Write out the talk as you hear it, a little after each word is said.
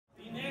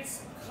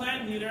tonight's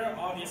clan leader,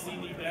 obviously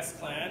the best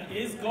clan,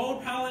 is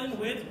Gold Paladin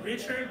with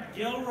Richard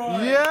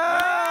Gilroy.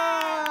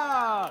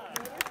 Yeah!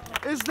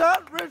 Is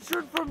that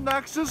Richard from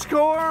Nexus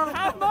Corps?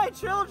 Have my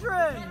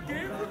children!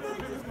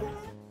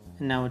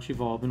 And now what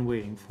you've all been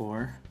waiting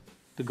for,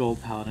 the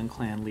Gold Paladin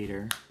clan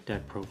leader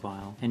deck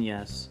profile. And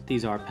yes,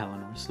 these are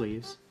Pelennor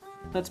sleeves.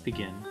 Let's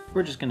begin.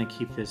 We're just gonna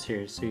keep this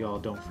here so y'all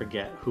don't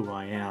forget who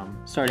I am.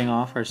 Starting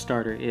off, our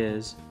starter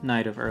is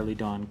Knight of Early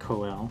Dawn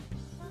Coel,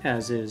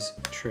 as is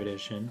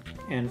tradition.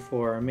 And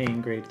for our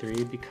main grade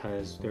 3,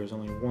 because there's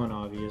only one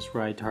obvious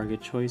ride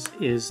target choice,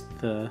 is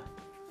the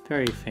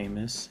very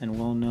famous and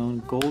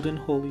well-known Golden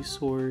Holy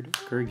Sword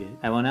Gurguit.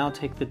 I will now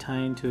take the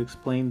time to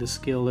explain the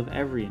skill of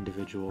every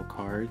individual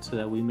card so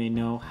that we may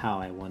know how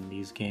I won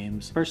these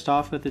games. First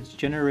off, with its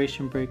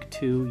Generation Break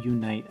 2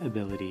 Unite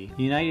ability.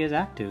 Unite is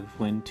active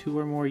when 2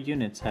 or more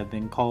units have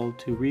been called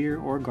to rear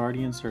or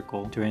guardian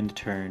circle during the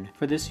turn.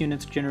 For this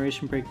unit's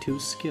Generation Break 2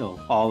 skill,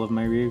 all of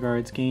my rear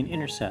guards gain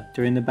intercept.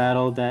 During the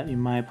battle that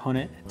my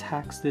opponent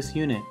attacks this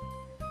unit,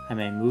 I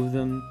may move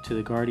them to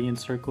the Guardian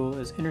Circle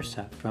as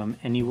intercept from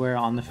anywhere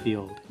on the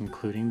field,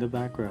 including the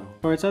back row.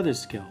 For its other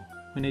skill,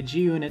 when a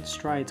G unit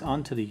strides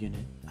onto the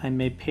unit, I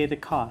may pay the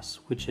cost,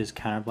 which is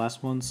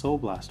Counterblast 1, Soul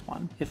Blast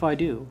 1. If I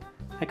do,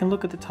 I can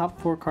look at the top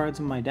 4 cards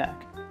in my deck,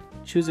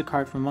 choose a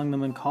card from among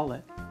them and call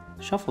it,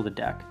 shuffle the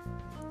deck,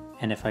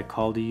 and if I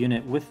call the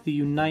unit with the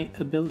Unite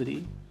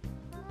ability,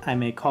 I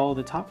may call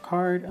the top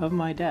card of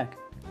my deck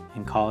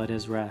and call it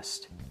as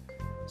rest.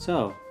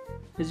 So,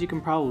 as you can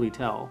probably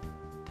tell,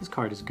 this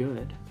card is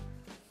good.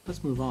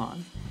 Let's move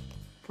on.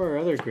 For our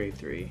other grade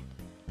 3,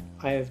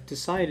 I have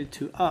decided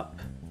to up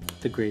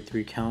the grade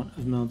 3 count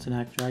of Militant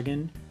Act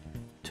Dragon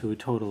to a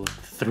total of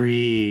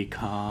 3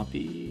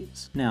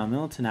 copies. Now,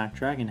 Militant Act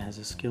Dragon has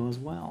a skill as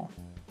well,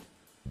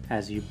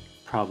 as you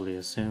probably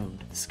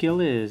assumed. The skill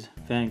is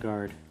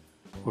Vanguard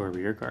or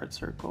Rear Guard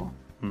Circle.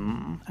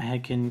 I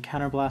can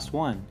Counterblast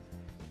 1,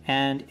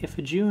 and if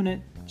a G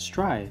unit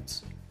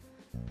strides,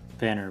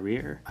 Van or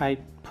Rear, I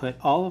put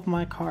all of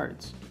my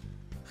cards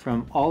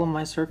from all of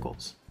my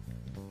circles,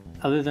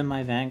 other than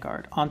my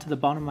Vanguard, onto the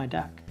bottom of my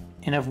deck.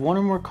 And if one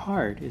or more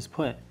card is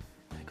put,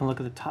 I can look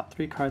at the top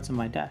 3 cards in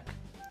my deck,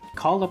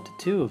 call up to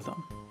 2 of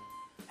them,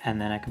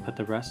 and then I can put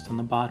the rest on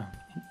the bottom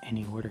in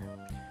any order.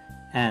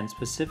 And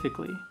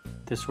specifically,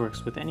 this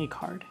works with any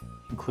card,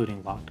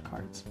 including locked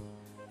cards.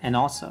 And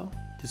also,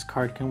 this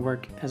card can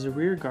work as a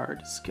rear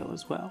guard skill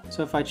as well.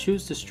 So if I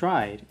choose to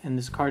stride, and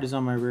this card is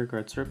on my rear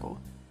guard circle,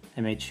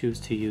 I may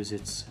choose to use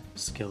its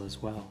skill as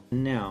well.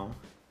 Now,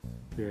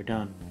 we are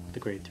done with the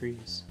grade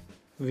 3s.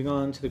 Moving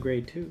on to the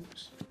grade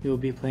 2s. We will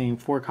be playing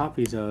 4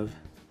 copies of,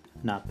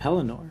 not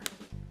Pelennor,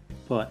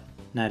 but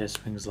Knight of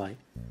Spring's Light,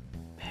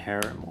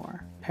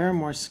 Paramore.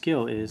 Paramore's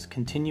skill is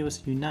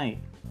Continuous Unite.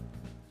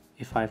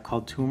 If I've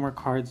called 2 or more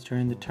cards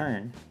during the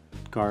turn,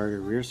 guard or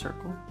rear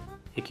circle,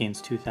 it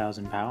gains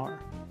 2000 power.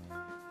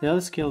 The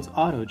other skill is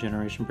Auto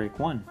Generation Break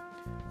 1.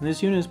 When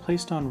this unit is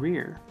placed on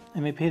rear, I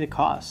may pay the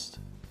cost,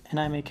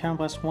 and I may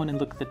Counterblast 1 and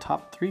look at the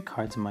top 3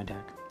 cards in my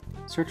deck.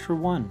 Search for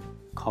 1,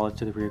 call it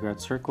to the rear guard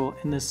circle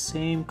in the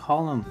same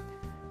column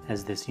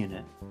as this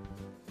unit,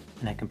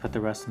 and I can put the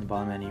rest in the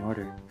bottom in any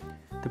order.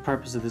 The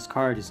purpose of this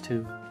card is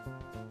to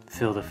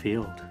fill the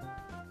field.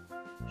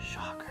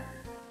 Shocker.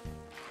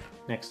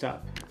 Next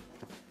up,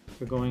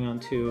 we're going on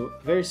to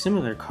a very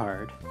similar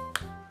card,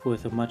 but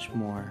with a much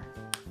more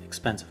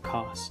expensive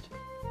cost,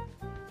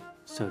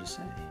 so to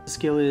say. The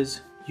skill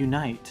is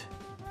Unite,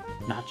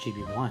 not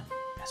GB1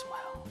 as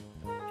well.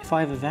 If I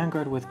have a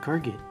Vanguard with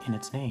Gurguit in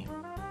its name,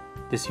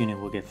 this unit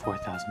will get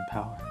 4000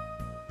 power.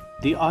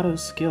 The auto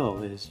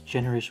skill is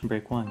Generation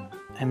Break 1.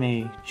 I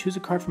may choose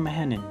a card from my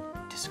hand and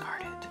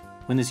discard it.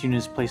 When this unit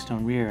is placed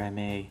on rear, I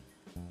may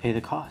pay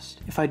the cost.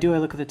 If I do, I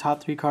look at the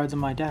top 3 cards in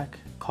my deck,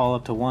 call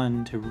up to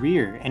 1 to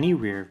rear, any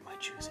rear of my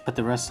choosing, put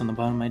the rest on the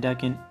bottom of my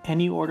deck in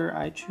any order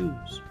I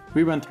choose.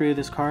 We run 3 of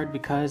this card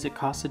because it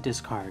costs a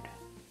discard.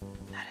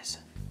 That is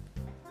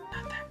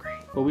not that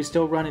great. But we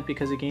still run it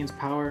because it gains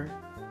power,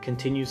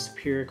 continues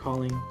superior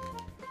calling,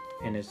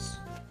 and it's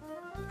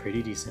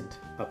pretty decent.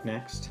 Up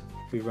next,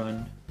 we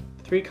run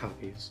 3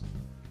 copies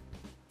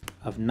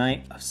of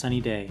Knight of Sunny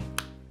Day,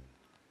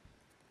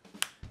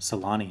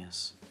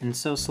 Solanius. And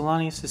so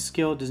Solanius'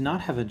 skill does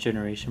not have a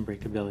Generation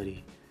Break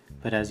ability,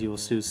 but as you will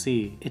soon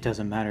see, it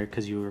doesn't matter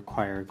because you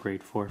require a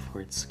grade 4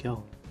 for its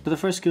skill. So the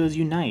first skill is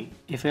Unite.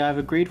 If I have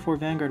a grade 4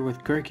 Vanguard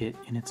with Gurguit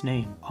in its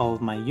name, all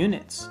of my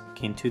units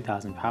gain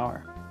 2000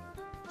 power.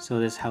 So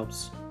this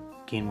helps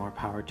gain more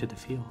power to the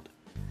field.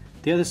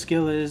 The other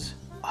skill is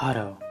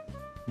Auto,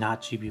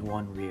 not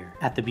GB1 rear.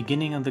 At the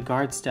beginning of the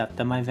guard step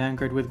that my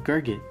Vanguard with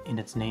Gurguit in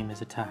its name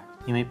is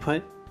attacked, you may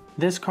put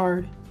this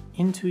card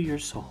into your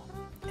soul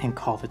and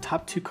call the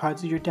top 2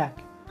 cards of your deck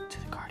to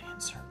the Guardian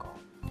Circle.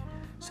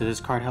 So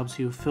this card helps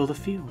you fill the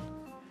field,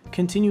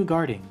 continue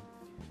guarding,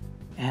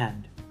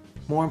 and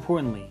more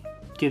importantly,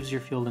 gives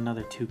your field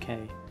another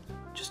 2k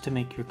just to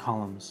make your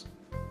columns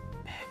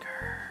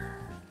bigger.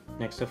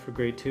 Next up for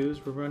grade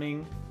 2s, we're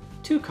running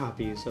 2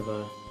 copies of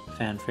a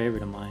fan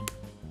favorite of mine,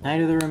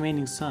 Knight of the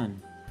Remaining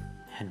Sun,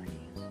 Henry.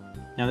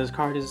 Now this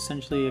card is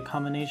essentially a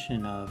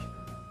combination of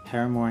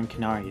Paramore and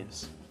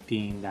Canarius,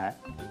 being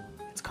that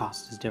its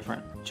cost is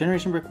different.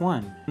 Generation Brick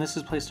 1. When this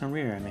is placed on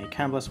rear, I may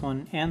Counter Blast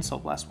 1 and Soul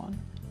Blast 1.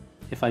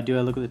 If I do,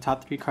 I look at the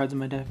top 3 cards in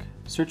my deck,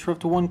 search for up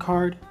to 1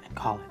 card, and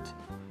call it.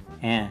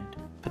 And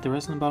put the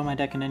rest on the bottom of my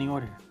deck in any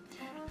order.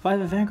 If I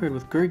have a Vanguard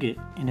with Gurguit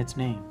in its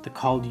name, the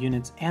called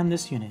units and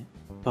this unit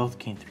both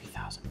gain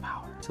 3000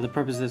 power. So the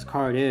purpose of this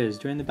card is,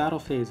 during the battle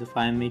phase, if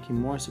I am making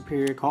more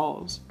superior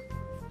calls,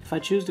 if I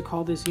choose to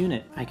call this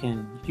unit, I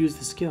can use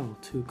the skill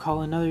to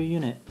call another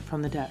unit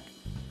from the deck,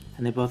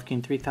 and they both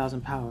gain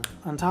 3000 power,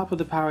 on top of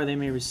the power they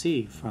may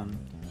receive from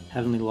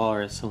Heavenly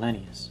Walrus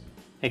Selenius,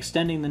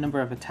 extending the number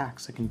of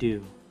attacks I can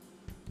do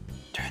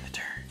during the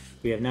turn.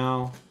 We have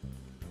now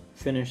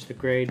finished the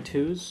grade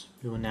 2s.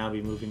 We will now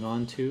be moving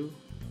on to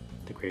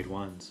the grade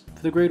 1s.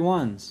 For the grade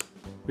 1s,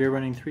 we are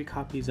running 3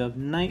 copies of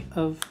Knight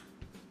of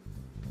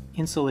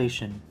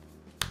Insulation,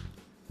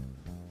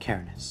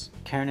 Carinus.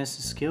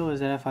 Carinus' skill is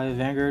that if I have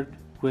Vanguard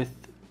with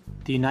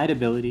the Unite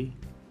ability,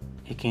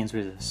 it gains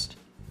resist.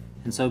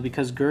 And so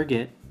because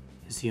Gurguit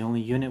is the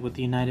only unit with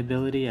the Unite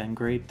ability at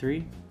grade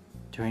 3,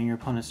 during your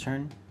opponent's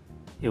turn,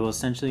 it will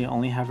essentially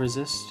only have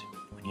resist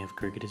when you have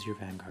Gurguit as your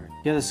Vanguard.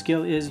 The other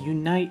skill is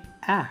Unite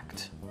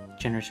Act,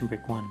 Generation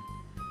Brick 1.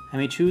 I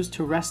may choose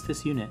to rest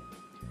this unit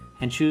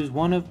and choose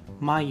one of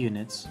my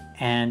units,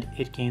 and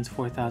it gains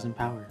 4000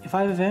 power. If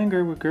I have a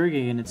Vanguard with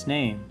Gurguit in its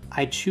name,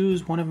 I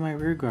choose one of my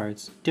rear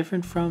guards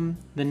different from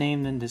the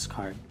name than this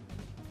card.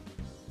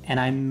 And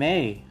I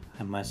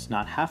must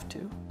not have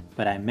to,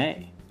 but I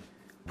may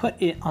put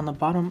it on the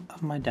bottom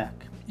of my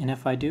deck. And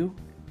if I do,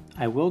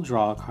 I will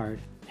draw a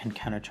card and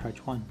countercharge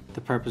 1. The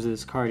purpose of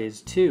this card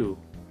is to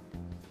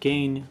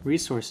gain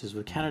resources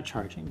with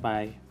countercharging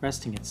by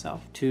resting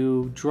itself,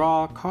 to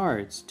draw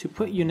cards, to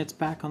put units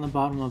back on the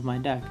bottom of my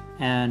deck,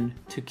 and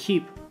to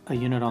keep a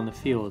unit on the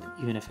field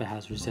even if it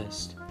has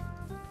resist.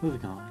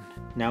 Moving on.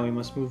 Now we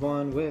must move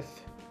on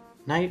with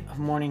Knight of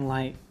Morning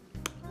Light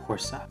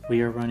Horsa.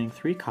 We are running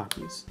 3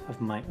 copies of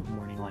Knight of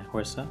Morning Light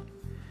Horsa.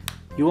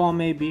 You all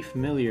may be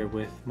familiar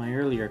with my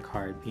earlier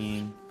card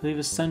being, I believe,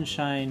 a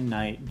Sunshine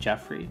Knight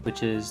Jeffrey,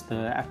 which is the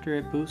after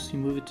it boosts, you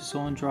move it to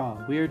soul and draw.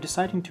 We are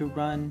deciding to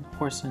run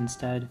Horsa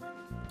instead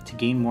to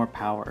gain more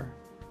power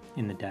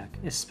in the deck,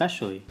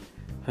 especially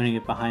putting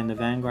it behind the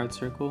Vanguard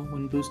circle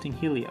when boosting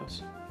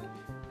Helios,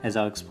 as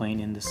I'll explain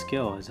in the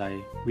skill as I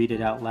read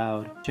it out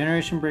loud.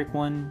 Generation Break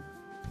 1,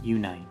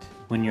 Unite.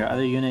 When your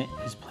other unit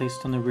is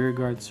placed on the rear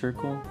guard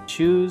circle,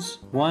 choose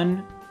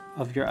one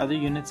of your other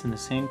units in the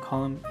same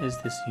column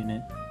as this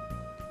unit,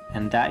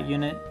 and that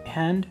unit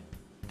and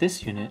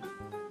this unit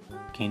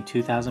gain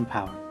 2000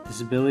 power. This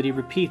ability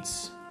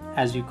repeats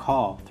as you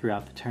call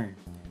throughout the turn.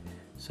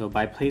 So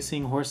by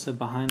placing Horsa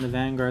behind the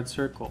Vanguard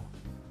circle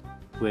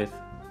with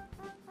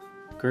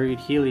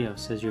Gurguit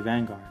Helios as your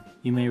Vanguard,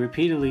 you may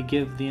repeatedly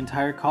give the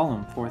entire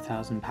column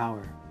 4000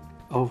 power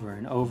over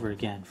and over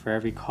again for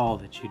every call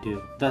that you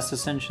do, thus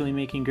essentially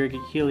making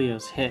Gurguit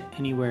Helios hit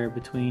anywhere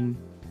between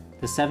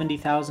the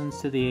 70,000s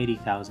to the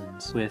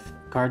 80,000s with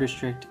guard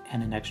restrict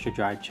and an extra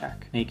drive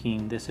check,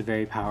 making this a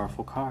very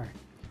powerful card.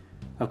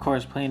 Of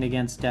course, playing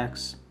against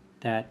decks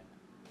that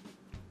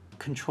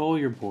control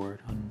your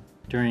board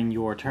during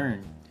your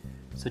turn,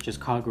 such as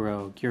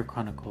Kagero, Gear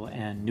Chronicle,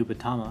 and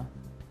Nubatama,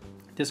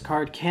 this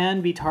card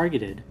can be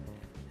targeted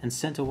and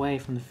sent away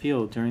from the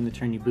field during the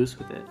turn you boost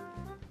with it.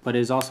 But it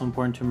is also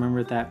important to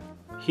remember that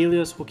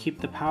Helios will keep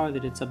the power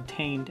that it's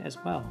obtained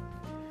as well.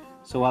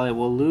 So while it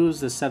will lose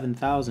the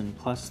 7,000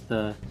 plus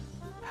the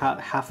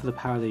half of the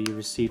power that you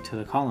receive to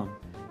the column,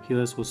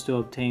 Helios will still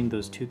obtain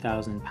those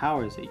 2,000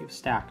 powers that you've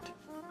stacked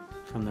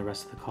from the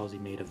rest of the calls you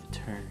made of the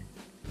turn.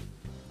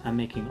 I'm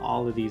making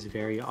all of these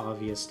very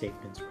obvious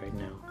statements right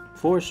now.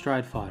 For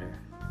Stride Fodder,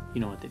 you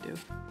know what they do.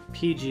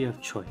 PG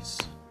of choice.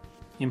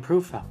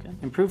 Improve Falcon.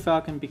 Improve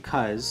Falcon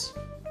because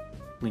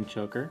Link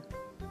Joker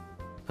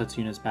puts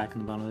units back in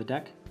the bottom of the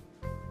deck,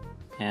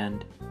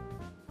 and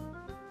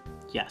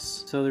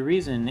yes. So the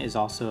reason is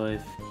also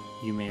if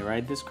you may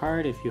ride this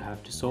card, if you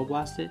have to Soul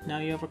Blast it, now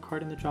you have a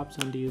card in the drop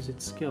zone to use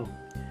its skill.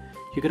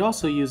 You could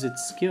also use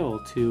its skill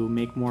to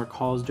make more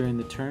calls during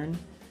the turn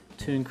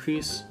to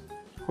increase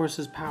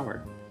Horsa's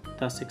power,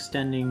 thus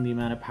extending the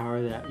amount of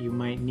power that you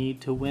might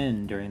need to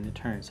win during the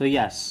turn. So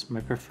yes,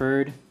 my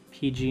preferred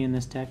PG in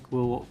this deck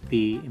will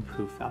be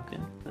Improve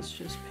Falcon. Let's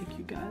just pick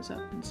you guys up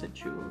and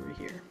set you over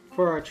here.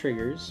 For our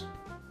triggers,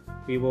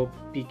 we will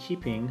be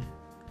keeping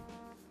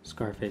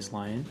Scarface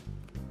Lion,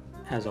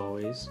 as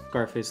always.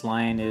 Scarface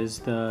Lion is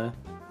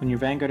when your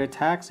Vanguard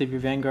attacks, if your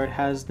Vanguard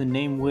has the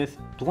name with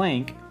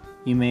blank,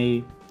 you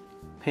may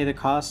pay the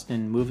cost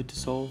and move it to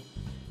soul,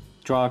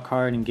 draw a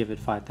card and give it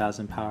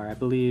 5,000 power. I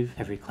believe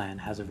every clan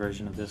has a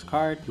version of this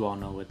card. You all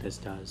know what this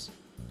does.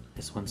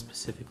 This one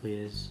specifically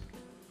is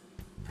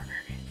for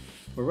Gurguit.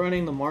 We're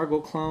running the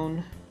Margle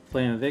clone,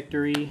 Flame of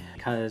Victory,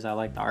 because I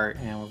like the art,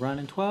 and we're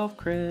running 12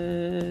 crit.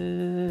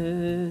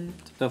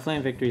 So Flame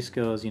of Victory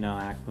skills, you know,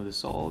 act with the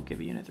soul, give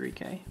a unit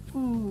 3k.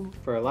 Woo.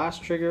 For our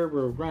last trigger,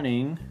 we're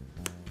running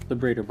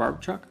Liberator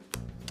Barb Truck.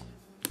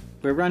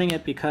 We're running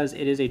it because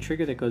it is a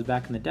trigger that goes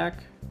back in the deck,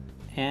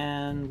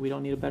 and we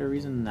don't need a better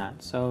reason than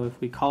that. So if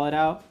we call it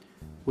out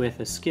with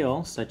a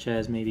skill, such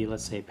as maybe,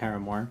 let's say,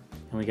 Paramore,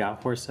 and we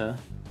got Horsa.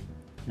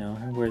 No,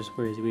 where is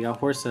he? We got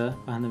Horsa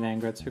behind the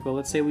Vanguard circle.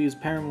 Let's say we use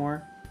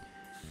Paramore,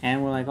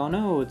 and we're like, oh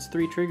no, it's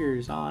 3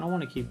 triggers. Oh, I don't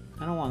want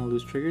to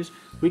lose triggers.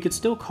 We could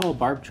still call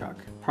Barb Truck,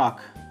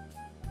 proc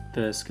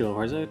the skill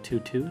Horsa,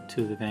 2/2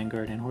 to the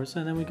Vanguard and Horsa,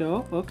 and then we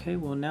go, oh, okay,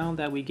 well now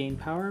that we gain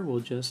power,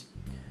 we'll just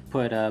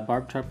put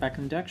Barb Truck back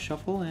in the deck,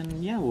 shuffle,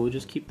 and yeah, we'll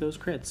just keep those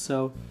crits.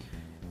 So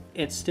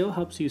it still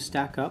helps you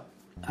stack up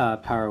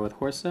power with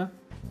Horsa,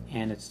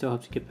 and it still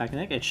helps you get back in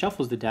the deck. It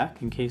shuffles the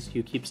deck in case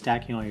you keep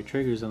stacking all your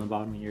triggers on the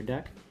bottom of your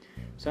deck.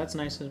 So that's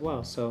nice as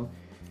well. So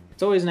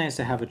it's always nice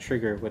to have a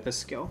trigger with a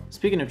skill.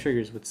 Speaking of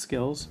triggers with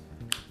skills,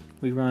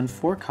 we run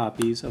 4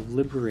 copies of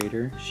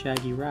Liberator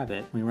Shaggy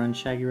Rabbit. We run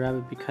Shaggy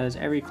Rabbit because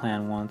every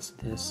clan wants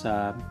this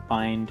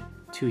bind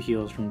 2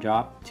 heals from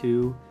drop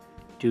to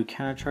do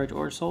counter charge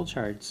or soul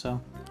charge. So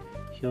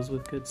heals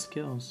with good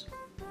skills.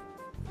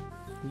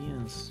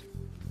 Yes.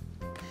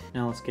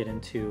 Now let's get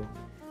into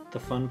the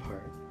fun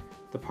part.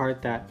 The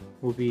part that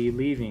will be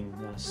leaving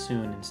us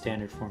soon in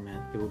standard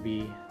format. It will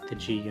be the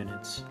G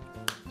units.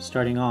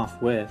 Starting off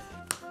with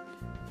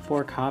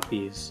 4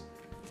 copies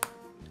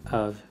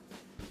of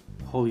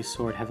Holy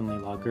Sword Heavenly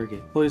Law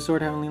Gurguit. Holy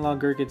Sword Heavenly Law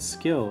Gurgit's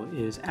skill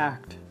is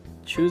Act.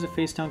 Choose a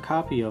face-down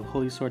copy of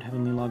Holy Sword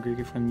Heavenly Law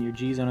Gurguit from your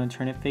G zone and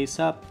turn it face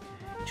up.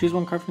 Choose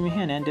 1 card from your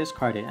hand and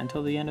discard it.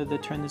 Until the end of the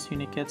turn, this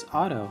unit gets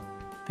auto.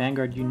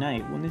 Vanguard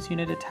Unite. When this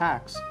unit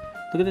attacks,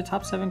 look at the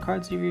top 7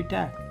 cards of your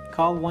deck.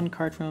 Call 1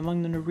 card from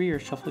among them to rear,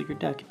 shuffle your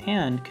deck,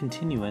 and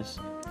continuous.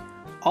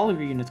 All of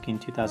your units gain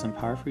 2,000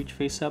 power for each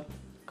face-up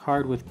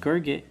card with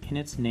Gurguit in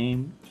its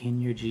name in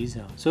your G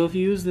zone. So if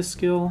you use this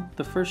skill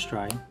the first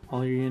stride,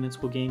 all your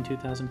units will gain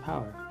 2,000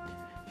 power.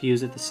 If you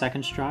use it the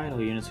second stride, all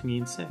your units will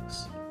gain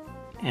 6.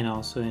 And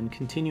also in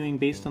continuing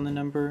based on the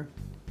number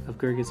of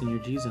Gurguits in your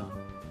G zone.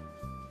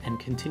 And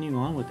continuing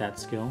on with that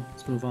skill,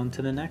 let's move on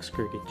to the next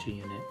Gurguit G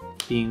unit,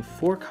 being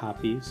 4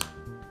 copies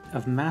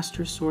of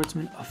Master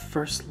Swordsman of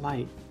First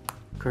Light,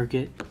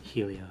 Gurguit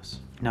Helios.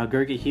 Now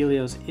Gurguit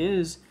Helios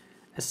is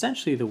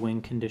essentially the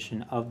win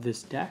condition of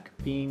this deck,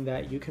 being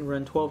that you can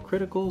run 12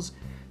 criticals,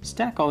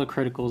 stack all the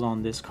criticals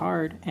on this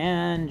card,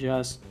 and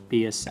just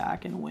be a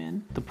sack and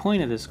win. The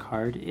point of this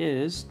card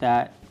is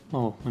that,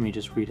 well, let me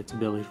just read its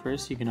ability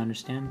first so you can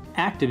understand.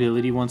 Act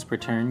ability once per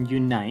turn,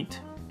 Unite.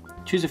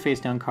 Choose a face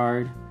down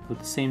card with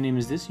the same name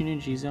as this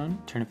unit G zone,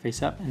 turn it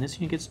face up, and this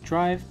unit gets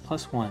drive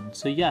 +1.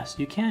 So yes,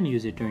 you can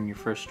use it during your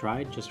first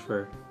stride, just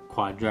for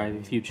quad drive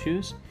if you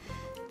choose.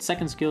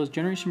 Second skill is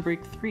Generation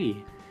Break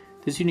 3.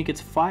 This unit gets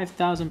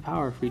 5,000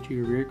 power for each of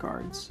your rear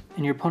guards,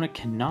 and your opponent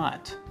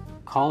cannot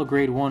call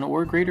grade 1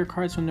 or greater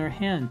cards from their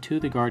hand to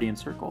the Guardian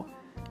Circle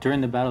during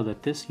the battle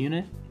that this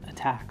unit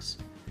attacks.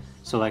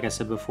 So like I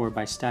said before,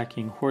 by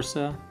stacking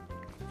Horsa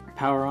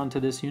power onto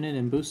this unit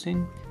and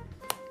boosting,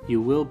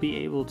 you will be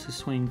able to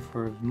swing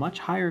for a much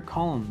higher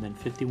column than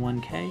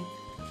 51k,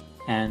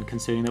 and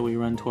considering that we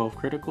run 12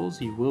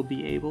 criticals, you will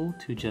be able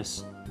to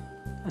just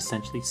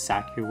essentially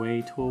sack your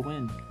way to a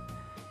win.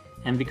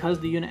 And because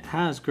the unit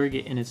has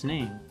Gurguit in its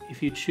name,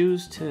 if you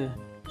choose to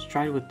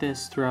stride with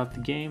this throughout the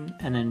game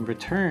and then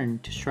return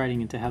to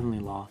striding into Heavenly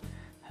Law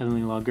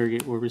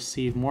Gurguit will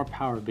receive more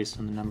power based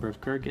on the number of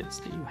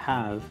Gurgits that you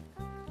have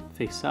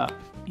face up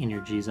in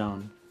your G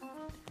zone.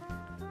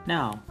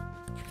 Now,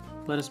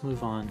 let us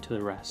move on to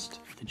the rest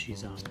of the G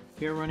zone.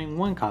 We are running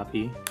 1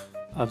 copy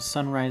of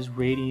Sunrise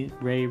Ray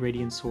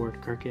Radiant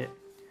Sword Gurguit,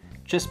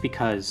 just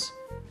because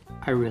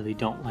I really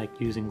don't like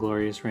using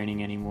Glorious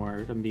Raining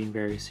anymore. I'm being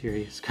very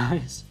serious,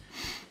 guys.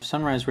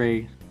 Sunrise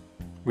Ray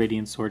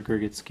Radiant Sword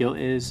Gurguit skill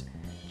is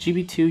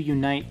GB2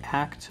 Unite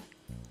Act,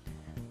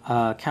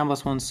 Count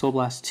 +1 Soul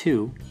Blast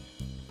 2.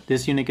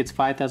 This unit gets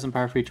 5,000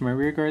 power for each of my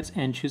rear guards,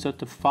 and choose up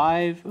to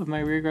 5 of my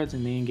rear guards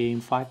and they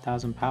gain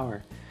 5,000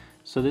 power.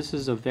 So this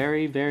is a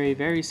very, very,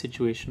 very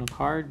situational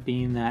card,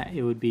 being that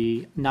it would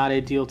be not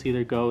ideal to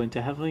either go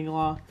into Heavenly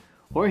Law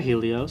or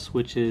Helios,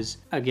 which is,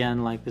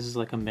 again, like this is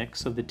like a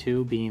mix of the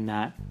two, being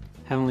that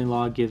Heavenly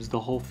Law gives the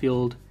whole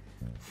field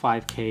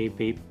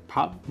 5k,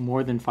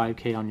 more than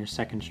 5k on your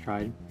second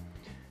stride.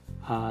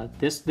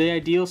 The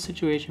ideal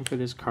situation for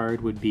this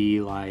card would be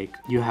like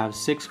you have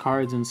 6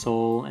 cards in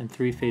Soul and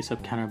 3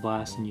 face-up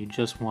counterblast, and you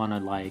just want to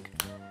like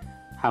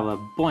have a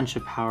bunch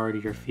of power to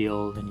your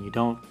field, and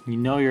you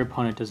know your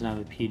opponent doesn't have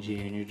a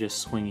PG, and you're just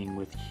swinging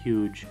with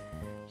huge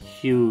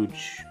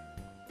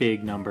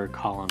big number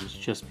columns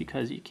just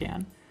because you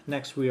can.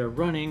 Next we are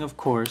running, of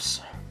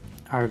course,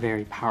 our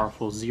very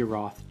powerful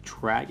Zeroth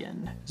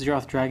Dragon.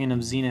 Zeroth Dragon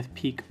of Zenith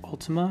Peak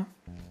Ultima.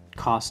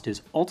 Cost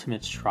is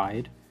Ultimate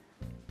Stride.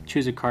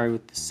 Choose a card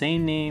with the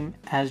same name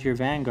as your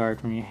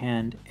Vanguard from your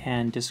hand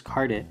and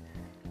discard it.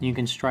 You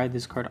can stride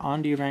this card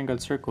onto your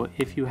Vanguard circle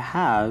if you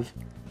have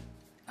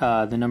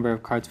the number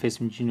of cards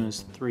facing Juno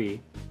is 3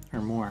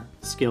 or more.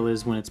 Skill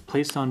is when it's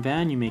placed on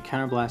Van, you may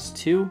counterblast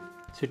 2.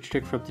 Search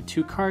your deck for up to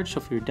 2 cards,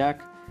 shuffle your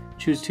deck.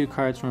 Choose 2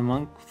 cards from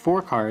among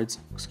 4 cards,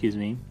 excuse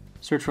me.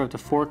 Search for up to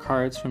 4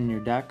 cards from your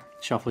deck.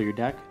 Shuffle your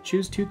deck,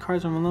 choose 2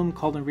 cards from them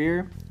called in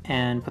rear,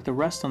 and put the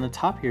rest on the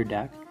top of your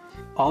deck.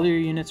 All your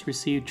units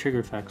receive trigger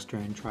effects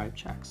during tribe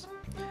checks.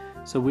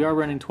 So we are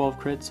running 12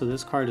 crits, so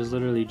this card is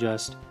literally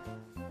just,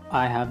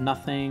 I have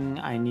nothing,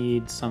 I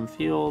need some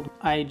field,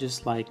 I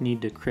just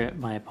need to crit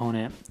my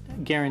opponent,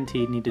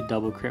 guaranteed need to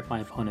double crit my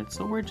opponent,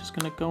 so we're just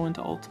gonna go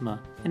into Ultima.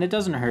 And it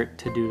doesn't hurt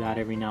to do that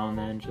every now and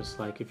then, just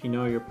if you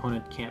know your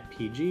opponent can't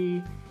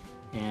PG,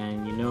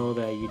 and you know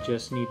that you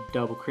just need to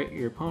double crit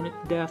your opponent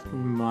to death, no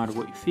matter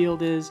what your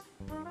field is,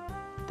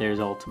 there's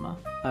Ultima.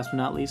 Last but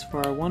not least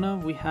for our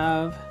one-of, we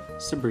have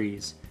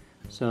Sabriz.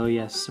 So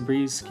yes,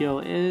 Sabri's skill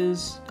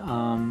is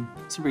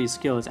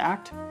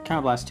Act.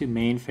 Counterblast 2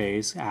 main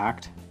phase,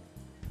 Act.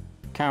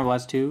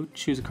 Counterblast 2,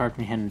 choose a card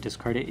from your hand and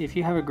discard it. If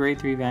you have a grade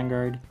 3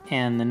 Vanguard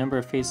and the number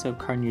of face-up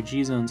card in your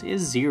G-zones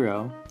is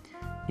 0,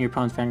 your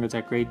opponent's Vanguard's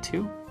at grade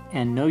 2,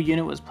 and no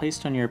unit was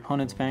placed on your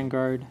opponent's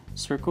Vanguard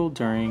circle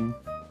during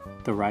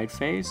the ride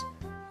phase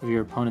of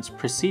your opponent's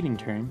preceding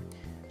turn,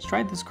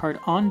 stride this card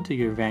onto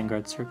your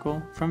Vanguard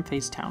circle from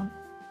face down.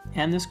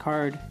 And this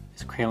card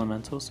is Cray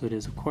Elemental, so it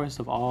is of course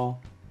of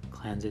all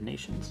clans and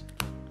nations.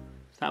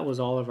 That was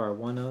all of our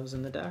one-ofs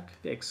in the deck,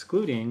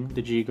 excluding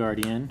the G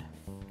Guardian,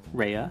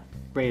 Rhea.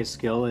 Rhea's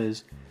skill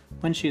is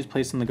when she is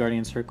placed in the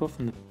Guardian circle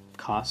from the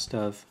cost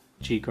of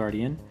G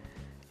Guardian.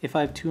 If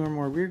I have 2 or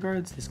more rear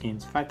guards, this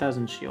gains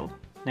 5,000 shield.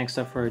 Next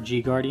up for our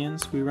G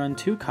Guardians, we run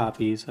 2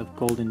 copies of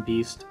Golden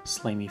Beast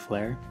Slamy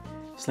Flare.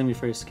 Slamy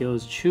Flare's skill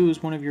is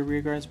choose one of your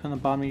rear guards from the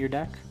bottom of your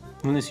deck.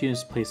 When this unit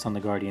is placed on the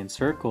Guardian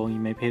circle, you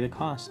may pay the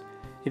cost.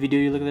 If you do,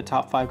 you look at the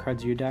top 5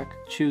 cards of your deck,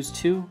 choose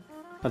 2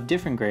 of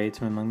different grades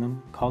from among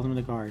them, call them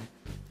to guard,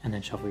 and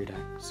then shuffle your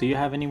deck. So you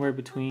have anywhere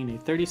between a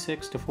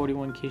 36 to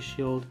 41k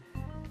shield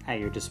at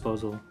your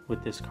disposal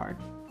with this card.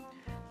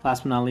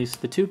 Last but not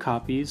least, the 2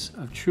 copies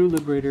of True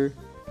Liberator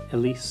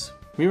Elise.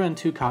 We run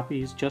 2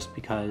 copies just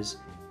because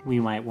we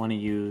might want to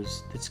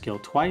use the skill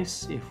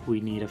twice if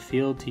we need a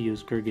field to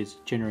use Gurgit's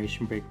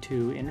Generation Break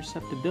 2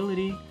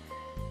 interceptability,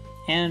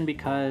 and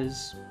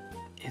because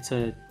it's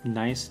a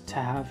nice to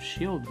have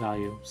shield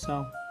value.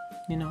 So,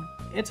 you know,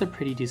 it's a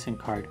pretty decent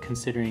card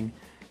considering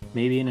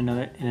maybe in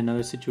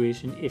another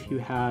situation, if you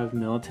have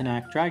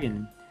Militanak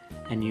Dragon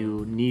and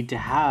you need to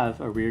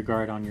have a rear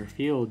guard on your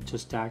field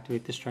just to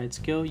activate the stride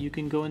skill, you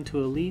can go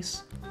into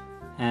Elise,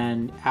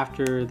 and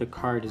after the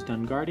card is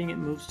done guarding, it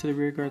moves to the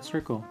rear guard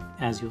circle,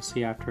 as you'll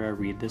see after I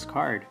read this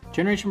card.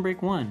 Generation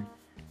Break 1.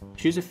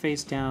 Choose a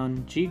face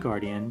down G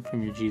Guardian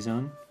from your G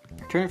zone,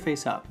 turn it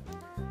face up.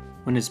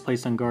 When it's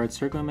placed on guard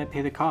circle, it might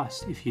pay the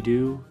cost. If you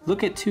do,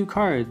 look at 2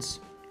 cards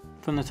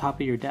from the top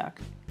of your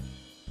deck.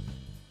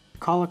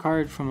 Call a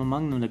card from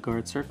among them to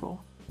guard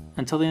circle.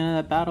 Until the end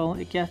of that battle,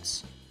 it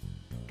gets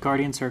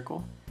Guardian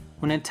Circle.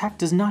 When an attack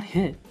does not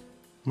hit,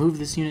 move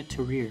this unit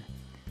to rear.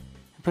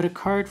 And put a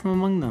card from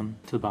among them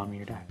to the bottom of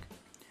your deck.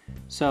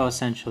 So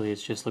essentially,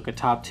 it's just look at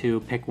top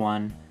 2, pick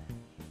 1,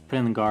 put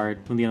in the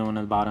guard, move the other one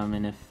to the bottom,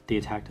 and if the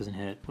attack doesn't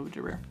hit, move it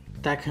to rear.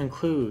 That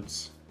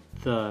concludes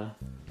the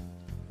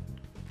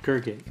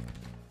Gurguit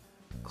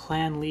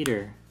Clan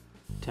Leader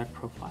deck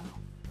profile.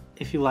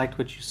 If you liked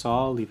what you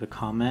saw, leave a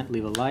comment,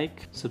 leave a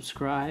like,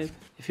 subscribe.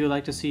 If you would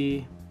like to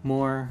see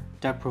more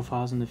deck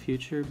profiles in the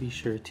future, be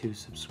sure to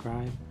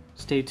subscribe.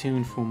 Stay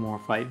tuned for more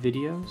fight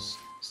videos.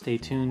 Stay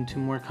tuned to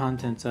more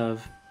contents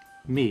of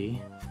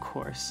me, of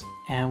course.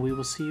 And we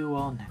will see you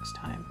all next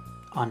time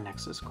on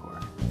Nexus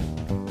Core.